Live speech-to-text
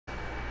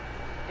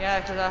Yeah,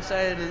 because I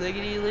said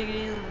lickety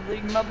lickety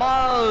lick my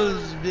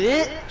balls,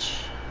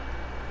 bitch.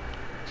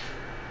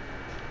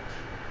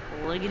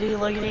 Lickety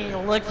lickety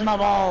lick my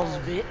balls,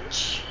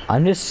 bitch.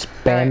 I'm just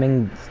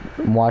spamming,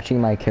 watching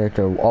my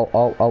character.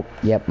 Oh,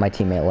 yep, my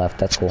teammate left.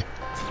 That's cool.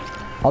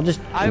 I'll just.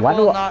 I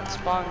will not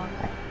spawn.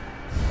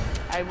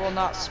 I will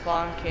not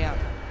spawn camp.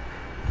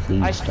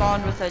 Please I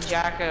spawned with a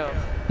Jacko.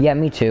 Yeah,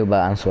 me too, but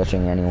I'm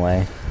switching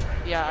anyway.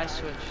 Yeah, I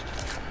switched.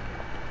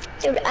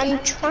 Dude,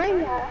 I'm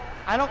trying to.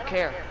 I don't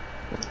care.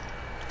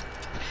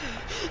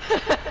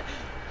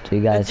 Do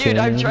you guys Dude,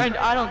 hear I'm me? trying.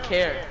 I don't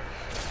care.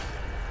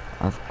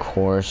 Of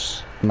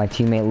course. My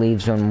teammate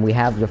leaves when we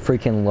have the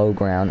freaking low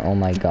ground. Oh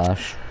my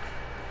gosh.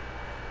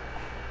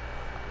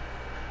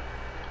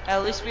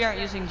 At least we aren't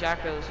using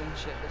Jackos and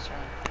shit this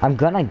round. I'm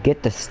gonna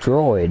get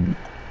destroyed.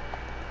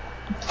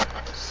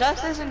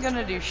 Seth isn't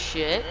gonna do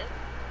shit.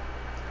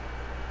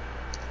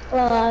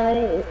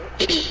 Well,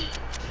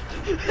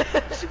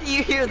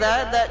 You hear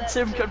that? That's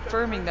him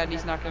confirming that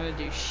he's not gonna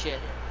do shit.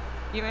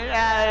 You mean,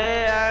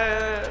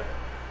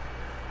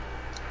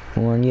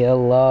 When you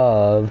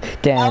love.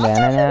 Wait,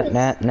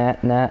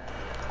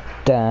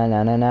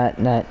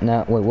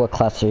 what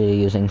class are you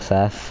using,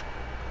 Seth?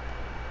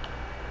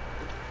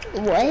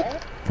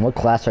 what? What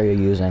class are you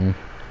using?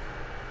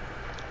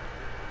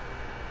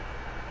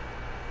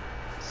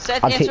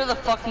 Seth, I'll answer the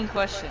fucking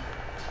question.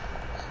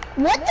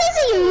 What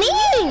does he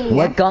mean?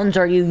 What guns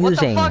are you What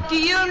using? the fuck do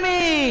you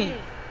mean?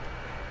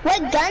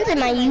 What guns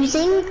am I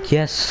using?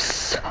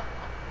 Yes.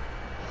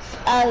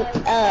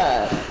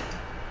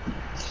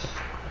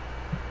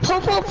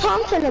 Purple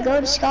pump and a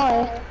gold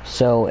scar.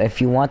 So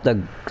if you want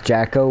the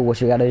Jacko, what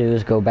you gotta do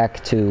is go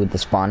back to the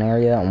spawn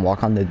area and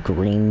walk on the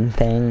green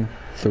thing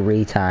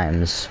 3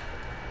 times.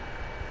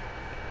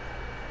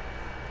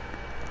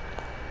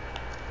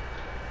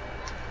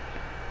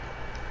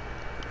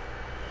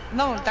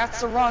 No,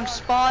 that's the wrong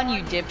spawn,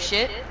 you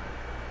dipshit.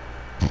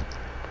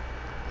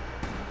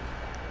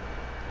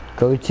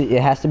 Go to,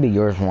 it has to be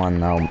yours one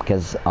though,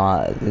 because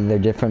they're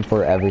different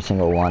for every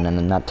single one, and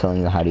I'm not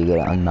telling you how to get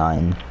it on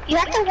 9. You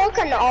have to work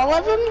on all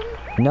of them?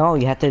 No,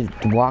 you have to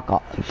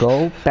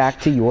go back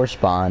to your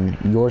spawn,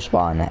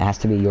 it has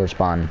to be your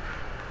spawn.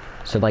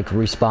 So like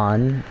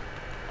respawn,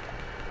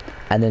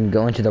 and then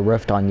go into the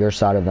rift on your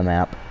side of the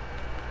map.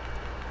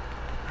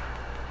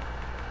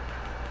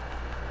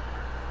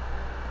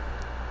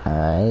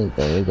 Alright,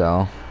 there you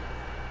go.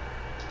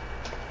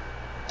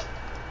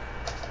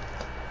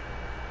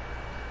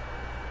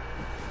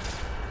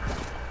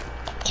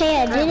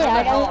 Okay, I did it. Where the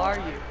hell are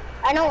you?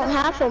 I don't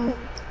have them.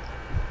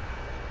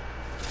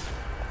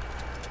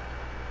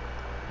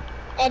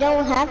 I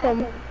don't have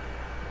them.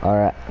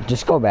 Alright,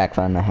 just go back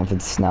then if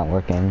it's not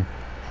working.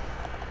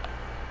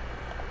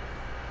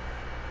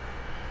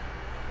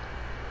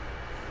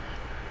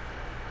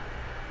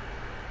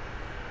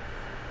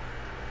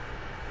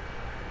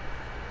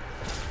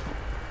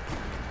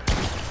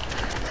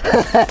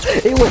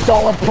 It was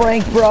all a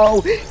prank,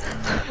 bro!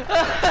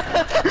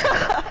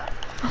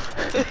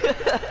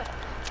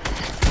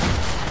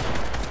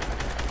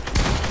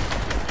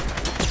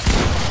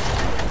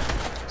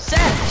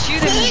 Seth,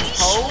 shoot at me,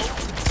 hoe!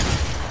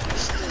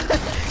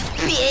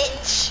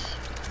 Bitch!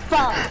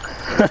 Fuck.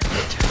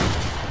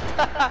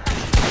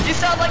 You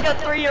sound like a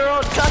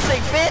 3-year-old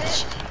cussing,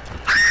 bitch!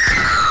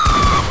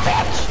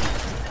 Bitch!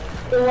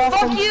 You're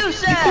welcome. Fuck you,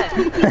 Seth!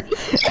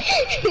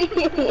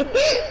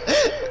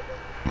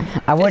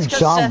 I went It's 'cause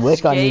John Seth's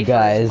Wick on gay you for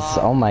his guys. mom.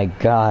 Oh my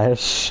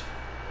gosh.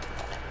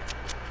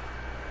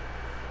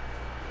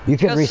 You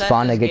could 'Cause Seth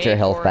respawn to is get your gay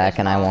health for back his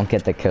and I mom. won't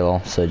get the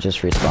kill, so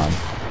just respawn.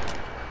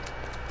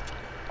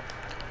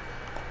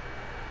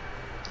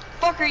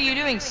 Fuck are you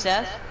doing,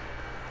 Seth?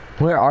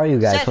 Where are you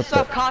guys? Seth, What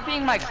stop the?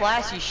 copying my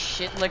class, you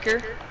shit licker.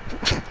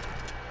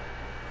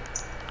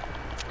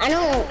 I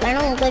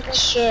don't like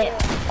shit.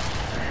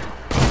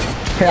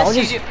 Here, I'll Yes,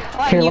 just, you do.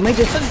 here, You let me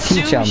just consume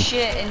teach him.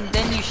 shit and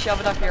then you shove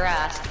it up your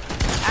ass.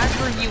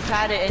 After you've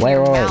had it in Wait,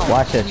 your wait, mouth,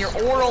 watch in this. your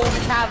oral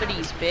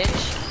cavities,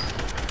 bitch.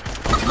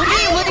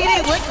 Look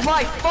at you, lick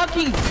my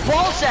fucking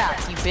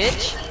ballsack, you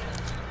bitch.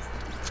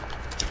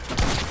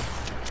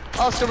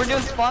 Oh, so we're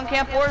doing spawn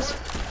camp wars?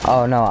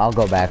 Oh no, I'll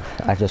go back.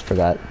 I just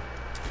forgot.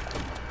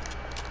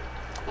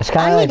 It's I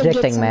kind need of to get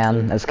addicting, man.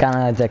 something. It's kind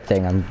of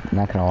addicting. I'm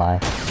not gonna lie.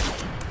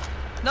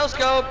 No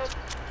scope. No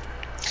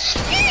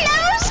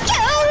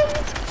scope!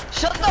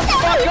 Shut the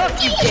fuck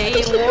up, you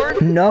gay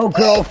lord. No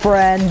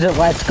girlfriend.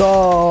 Let's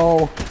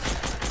go.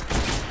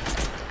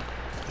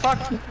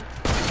 Fuck.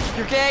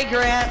 You're gay,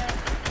 Grant.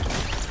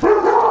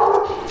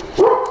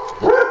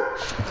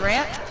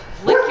 Grant,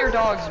 lick your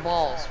dog's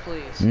balls,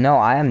 please. No,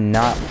 I am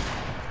not.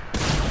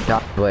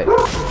 Wait.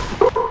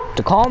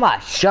 Tacoma,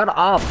 shut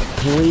up,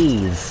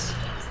 please.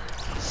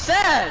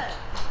 Seth!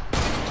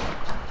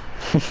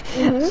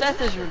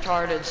 Seth is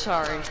retarded,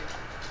 sorry.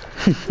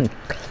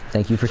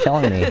 Thank you for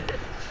telling me.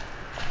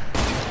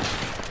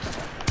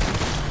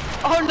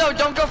 Oh no,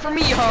 don't go for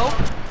me, you hoe!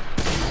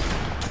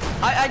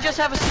 I just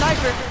have a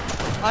sniper.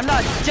 I'm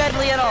not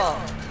deadly at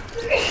all.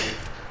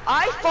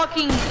 I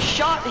fucking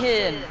shot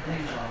him.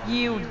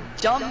 You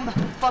dumb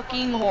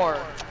fucking whore.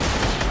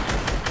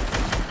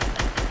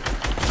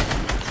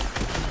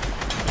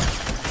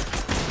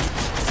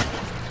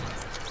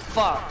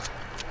 Fuck.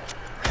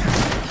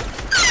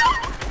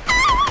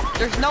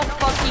 There's no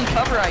fucking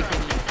cover I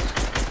can use.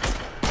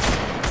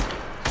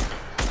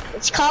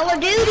 It's Call of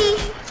Duty.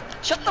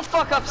 Shut the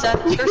fuck up,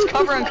 Seth. There's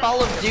cover in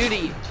Call of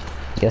Duty.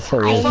 Yes,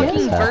 there You is.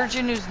 fucking yes,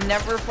 virgin who's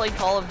never played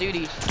Call of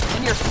Duty.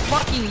 In your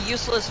fucking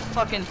useless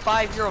fucking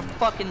 5-year-old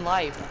fucking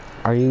life.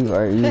 Are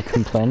you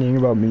complaining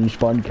about me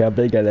spawn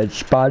camping and then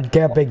spawn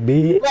camping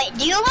me? Wait,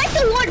 do you like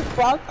the word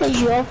fuck?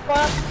 Cause you're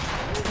fuck.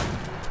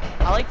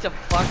 I like to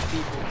fuck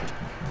people.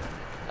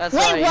 That's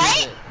Wait, how I what?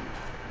 use it.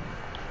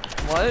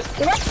 What?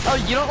 What? Oh,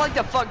 you don't like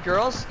to fuck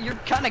girls? You're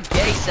kinda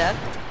gay, Seth.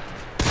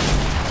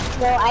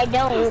 No, I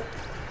don't.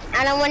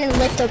 I don't want to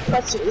lick their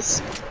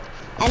pussies.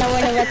 I don't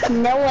want to lick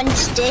no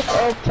one's dick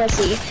or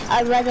pussy.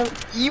 I'd rather.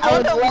 You I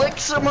want to would lick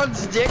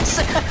someone's dick,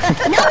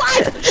 Seth? No,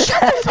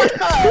 shut the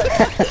fuck up.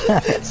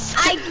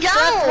 I Seth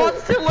don't.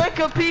 wants to lick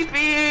a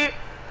pee-pee.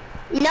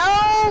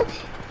 No.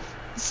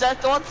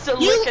 Seth wants to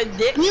You lick a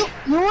dick. You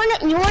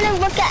wanna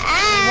look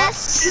at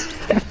ass.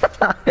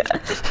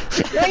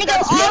 You wanna go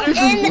That's all better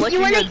than in. licking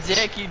You wanna. a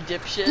dick, you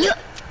dipshit.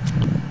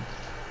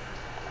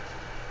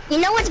 You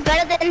know what's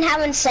better than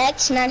having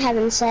sex? Not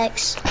having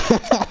sex.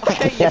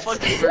 Okay, you Yes.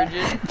 fucking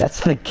virgin.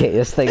 That's the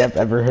gayest thing I've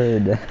ever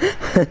heard.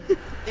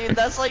 Dude,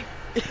 that's like,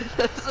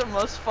 that's the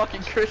most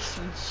fucking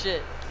Christian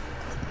shit.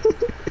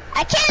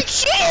 I can't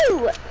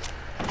shoot.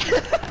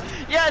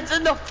 Yeah, it's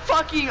in the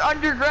fucking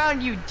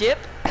underground, you dip.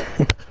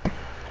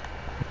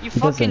 You He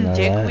doesn't fucking know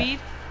that. dickweed.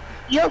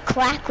 You're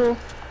crackle.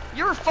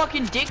 You're a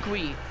fucking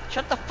dickweed.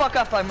 Shut the fuck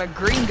up, I'm a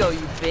gringo, you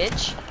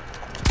bitch.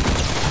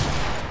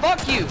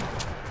 Fuck you.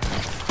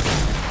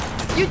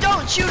 You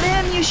don't shoot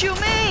him, you shoot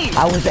me.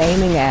 I was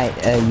aiming at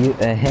him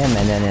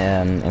and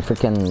then it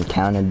freaking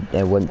counted.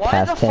 It went Why the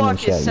past him and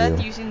fuck is shot Seth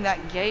you. using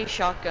that gay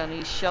shotgun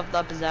he shoved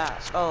up his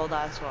ass? Oh,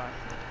 that's why.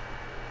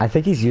 I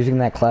think he's using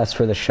that class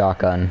for the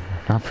shotgun,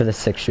 not for the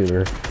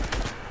 6-shooter.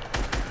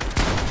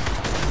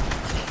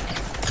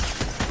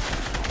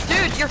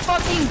 Dude, you're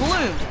fucking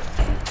blue.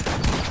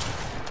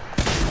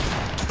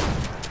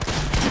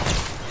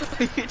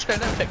 Are you trying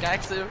to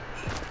pickaxe him?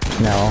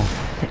 No.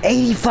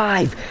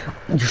 85!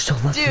 You're so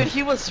lucky. Dude,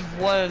 he was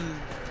one.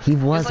 He He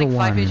was was a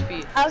like 5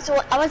 one. HP.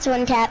 I was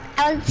one tap.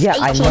 I was Yeah,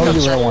 I 18. know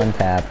you were one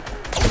tap.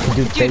 I can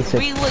do Dude, basic.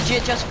 we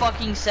legit just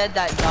fucking said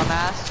that,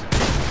 dumbass.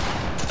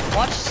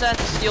 Watch Seth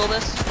steal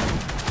this.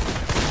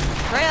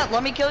 Grant,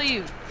 let me kill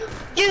you.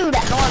 Dude,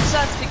 I want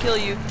Seth to kill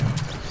you.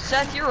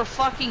 Seth, you're a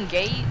fucking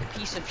gay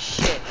piece of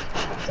shit.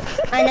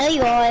 I know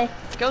you are.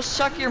 Go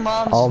suck your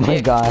mom's Oh my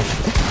dick. gosh.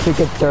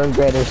 Freaking 3rd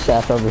grader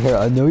Seth over here.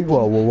 I know you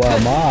are. Well, why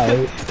am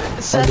I?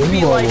 Seth I know be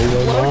you are. like,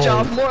 Well, why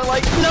am I? blowjob, more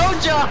like no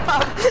job.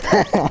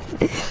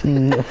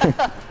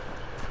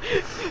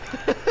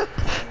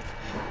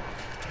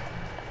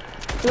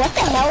 What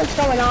the hell is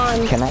going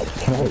on? Can I,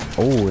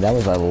 oh, that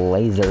was a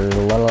laser,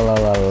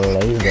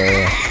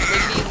 laser.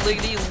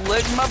 Lickety,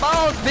 lick my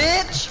balls,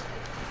 bitch.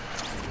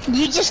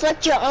 You just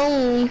licked your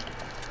own.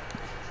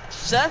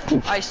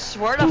 Seth, I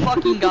swear to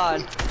fucking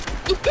God.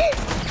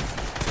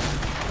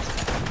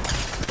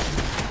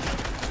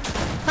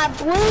 My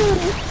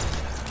blue.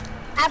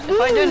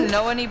 If I didn't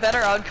know any better,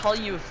 I would call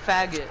you a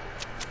faggot.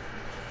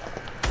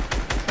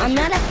 I'm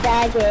not a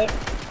faggot.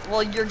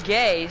 Well, you're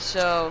gay,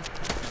 so...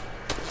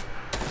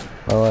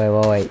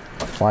 Oh, wait.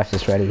 Watch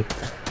this, ready?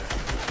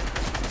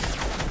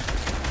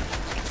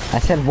 I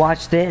said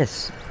watch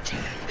this.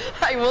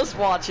 I was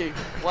watching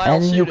while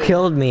And you shooting.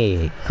 killed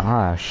me.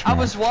 Gosh, I man.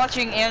 was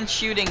watching and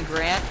shooting,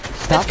 Grant.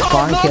 Stop It's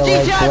called spawn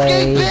killing,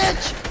 multitasking, please.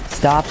 bitch!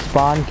 Stop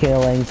spawn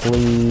killing,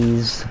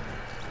 please.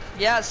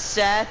 Yeah,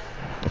 Seth.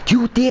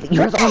 You did.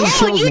 You're What the the one who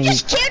hell? killed You me.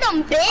 just killed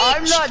him, bitch.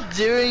 I'm not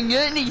doing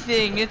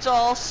anything. It's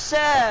all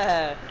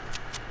Seth.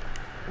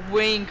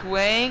 Wink,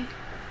 wink.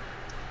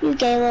 You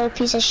gay little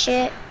piece of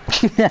shit.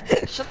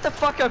 Shut the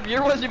fuck up.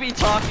 You're one to be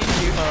talking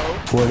to, ho.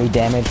 40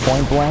 damage,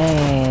 point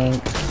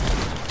blank.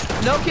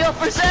 No kill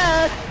for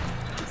Seth.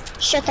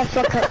 Shut the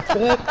fuck up,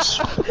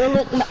 bitch. You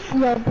look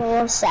your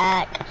ball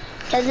sack.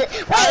 Cause it,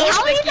 wait, I don't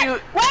how think you?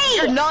 Wait,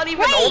 You're not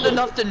even wait. old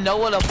enough to know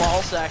what a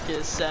ball sack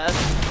is, Seth.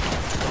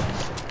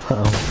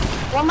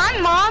 Oh. Well, my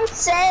mom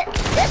said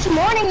this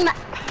morning.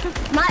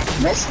 My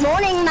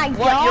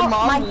What? Your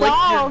mom my licked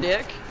dog. your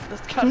dick?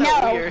 That's kind of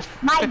No, weird.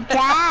 my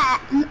dad.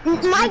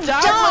 My Your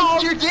dad dog.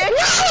 licked your dick?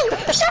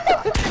 No, shut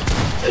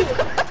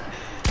the.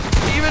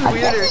 Even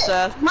weirder,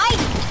 Seth. My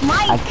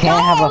I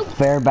can't have dog. a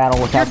fair battle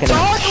without Your getting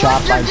dog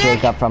shot licked by your dick?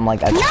 Jacob from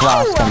like No,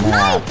 across the my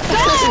map.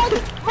 dog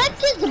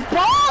licked his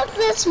balls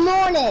this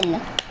morning.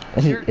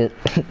 Wait,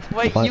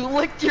 What? you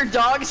licked your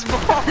dog's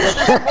balls this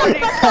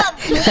morning? Shut up,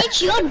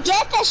 bitch. You'll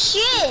get the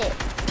shit.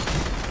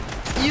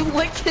 You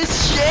licked his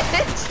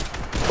shit?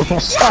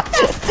 Shut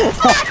the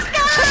fuck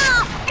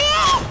up,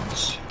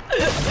 bitch.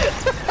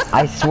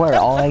 I swear,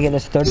 all I get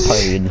is third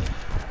party. No,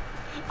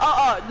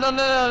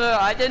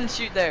 I didn't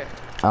shoot there.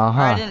 Or I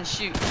Uh-huh. didn't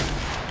shoot.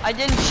 I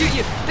didn't shoot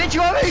you. Bitch,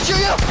 you want me to shoot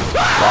you?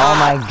 Oh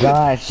my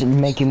gosh,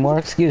 making more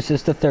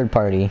excuses to third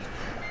party.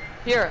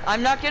 Here,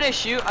 I'm not gonna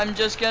shoot, I'm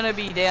just gonna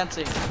be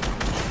dancing.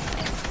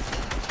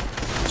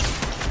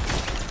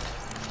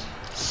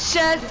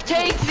 Seth,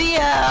 take the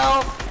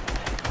L.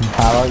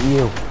 How about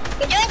you?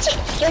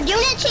 You're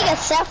doing it to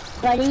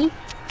yourself, buddy.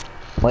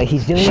 Wait,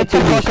 he's doing Shut it to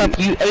the you. fuck up,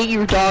 you ate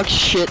your dog's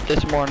shit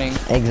this morning.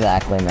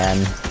 Exactly,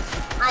 man.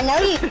 I know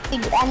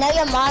I know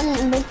your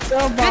mom looks so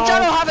Bitch, I bad.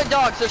 don't have a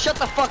dog, so shut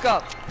the fuck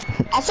up.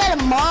 I said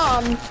a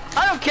mom.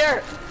 I don't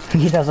care.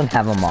 He doesn't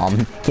have a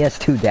mom. He has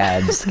 2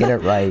 dads. Get it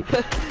right.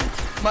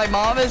 My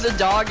mom is a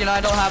dog and I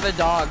don't have a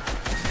dog.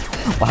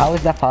 Well, how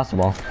is that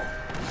possible?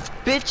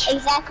 Bitch,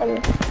 Exactly.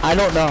 I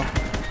don't know.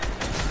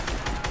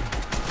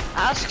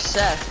 Ask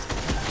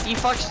Seth. He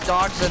fucks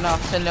dogs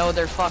enough to know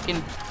their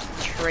fucking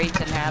traits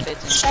and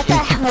habits and Shut the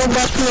hell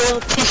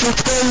up,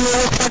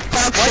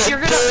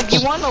 What,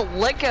 you wanna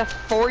lick a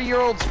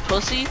 4-year-old's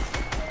pussy?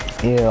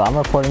 Ew, I'm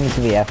reporting you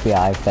to the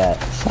FBI,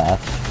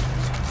 Seth.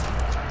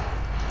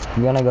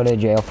 You're gonna go to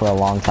jail for a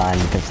long time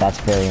because that's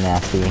very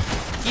nasty.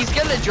 He's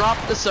gonna drop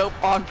the soap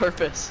on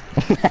purpose.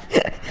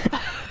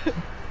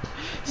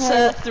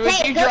 Seth, would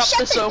you drop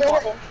the soap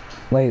on?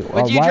 Wait,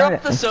 Would you why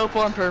drop the soap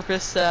on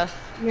purpose, Seth?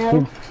 No.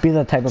 You'd be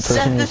the type of person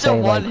Seth to is say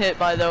a one like, hit,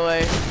 by the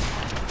way.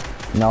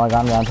 no, I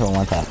got him down to a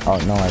 1 tap. Oh,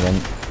 no, I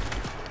didn't.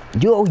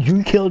 Yo,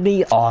 you killed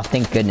me? Oh,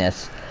 thank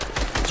goodness.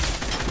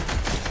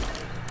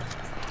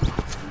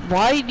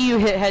 Why do you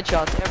hit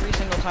headshots every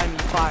single time you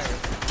fire?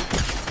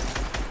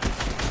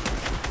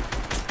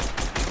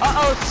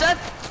 Uh-oh,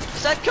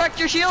 Seth cracked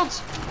your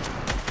shields!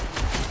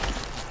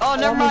 Oh,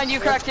 never mind, you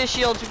cracked his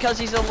shields because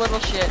he's a little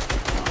shit.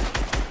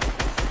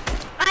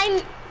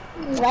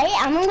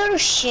 I'm a little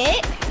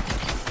shit.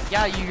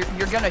 Yeah,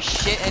 you're gonna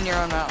shit in your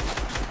own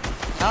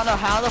mouth. I don't know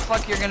how the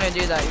fuck you're gonna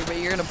do that, but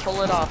you're gonna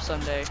pull it off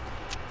someday.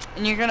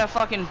 And you're gonna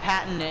fucking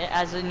patent it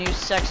as a new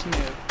sex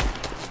move.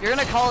 You're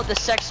gonna call it the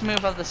sex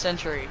move of the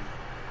century.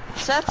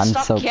 Seth,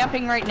 stop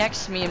camping right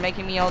next to me and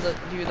making me all the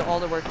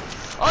work.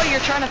 Oh, you're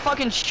trying to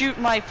fucking shoot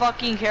my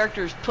fucking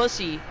character's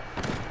pussy.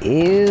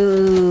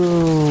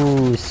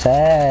 Ew,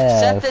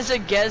 Seth. Seth is a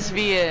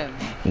lesbian.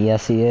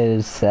 Yes, he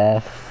is,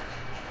 Seth.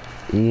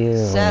 Ew,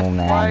 Seth,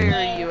 man. why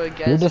are you a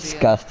lesbian? You're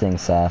disgusting,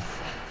 Seth.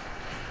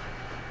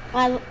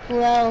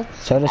 Well.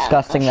 So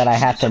disgusting that I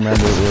have to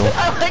murder you.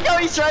 I like how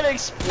he's trying to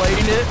explain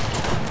it.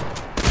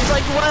 He's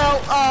like, well,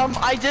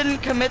 I didn't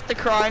commit the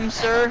crime,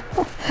 sir.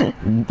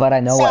 But I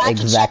know So what I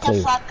can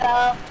exactly. shut the fuck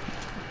up.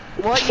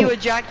 What, you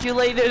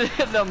ejaculated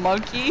in the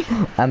monkey?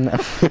 I'm.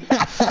 What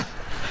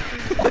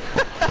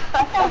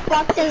the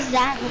fuck does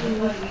that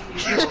mean?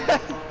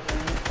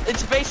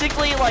 It's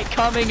basically like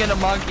coming in a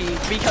monkey,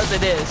 because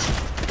it is.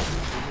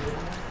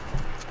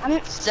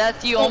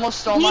 Seth, you almost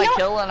stole my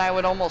kill, and I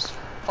would almost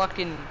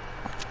fucking,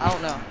 I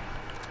don't know.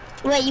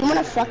 Wait, you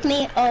wanna fuck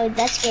me? Oh,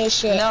 that's gay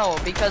shit. No,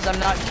 because I'm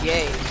not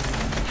gay.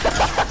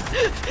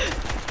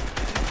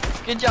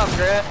 Good job,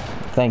 Grant.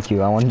 Thank you.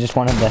 Just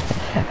wanted to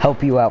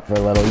help you out for a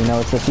little. You know,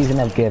 it's the season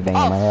of giving.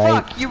 Am I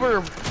right? Fuck, you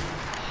were.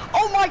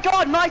 Oh my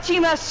God, my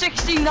team has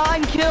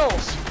 69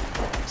 kills.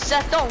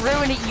 Seth, don't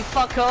ruin it, you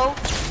fucko.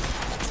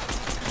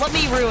 Let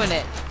me ruin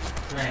it.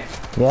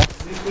 Yeah.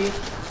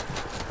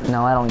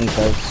 No, I don't eat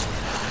those.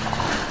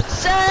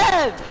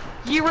 Seth!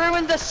 You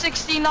ruined the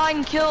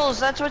 69 kills.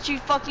 That's what you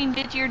fucking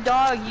did to your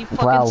dog. You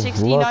fucking Wow,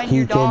 69 look,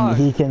 your dog.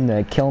 he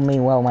can kill me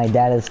while my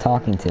dad is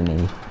talking to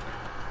me.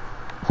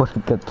 What a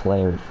good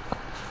player.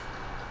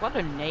 What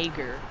a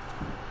nigger.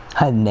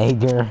 A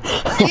nigger.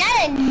 I'm not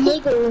a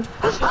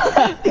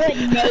nigger.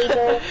 Good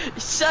nigger.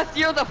 Seth,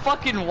 you're the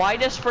fucking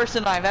whitest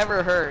person I've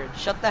ever heard.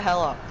 Shut the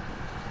hell up.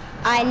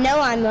 I know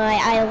I'm right.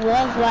 I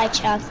love white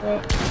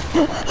chocolate.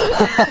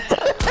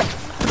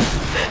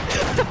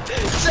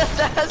 Seth,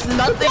 that has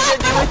nothing to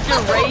do with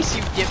your race,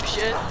 you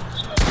dipshit.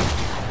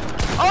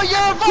 Oh,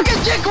 you're a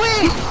fucking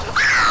dickweed!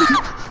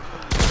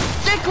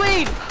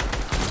 Dickweed!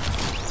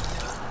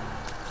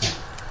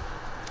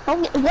 Oh,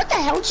 what the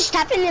hell just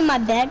happened in my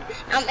bed?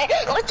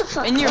 What the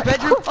fuck? In your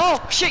bedroom? Oh,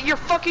 shit, you're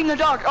fucking the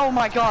dog. Oh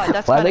my God,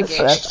 that's Why kinda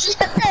does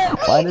gay.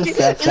 Why does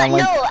Seth sound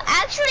like? No,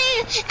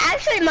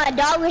 actually, my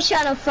dog was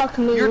trying to fuck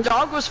me. Your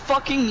dog was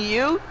fucking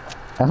you?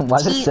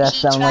 Why does Seth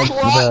sound like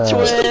Plot the?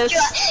 twist.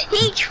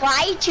 He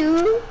tried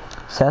to.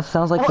 Seth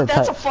sounds like Well, the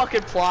that's a type.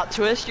 fucking plot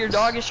twist. Your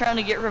dog is trying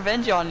to get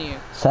revenge on you.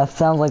 Seth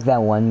sounds like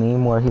that one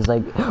meme where he's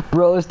like,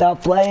 "Bro,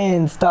 stop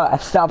playing,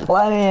 stop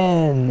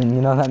playing," and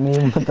you know that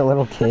meme with the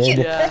little kid.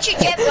 Yeah. What's your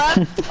jet,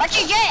 bro? What's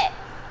your jet?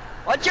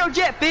 Watch your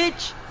jet,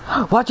 bitch!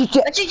 Watch your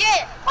jet. What's your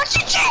jet? What's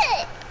your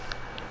jet?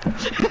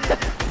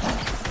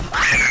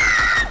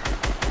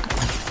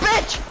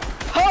 Bitch!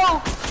 Ho!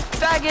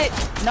 Faggot!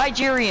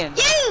 Nigerian!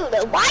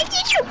 Dude, why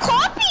did you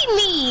copy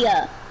me?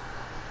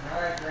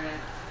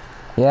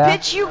 Yeah.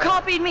 Bitch, you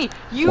copied me!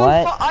 You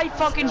What? I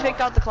fucking picked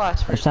out the class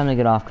It's first. time to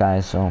get off,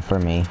 guys. So for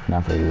me,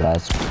 not for you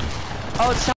guys. Oh, it's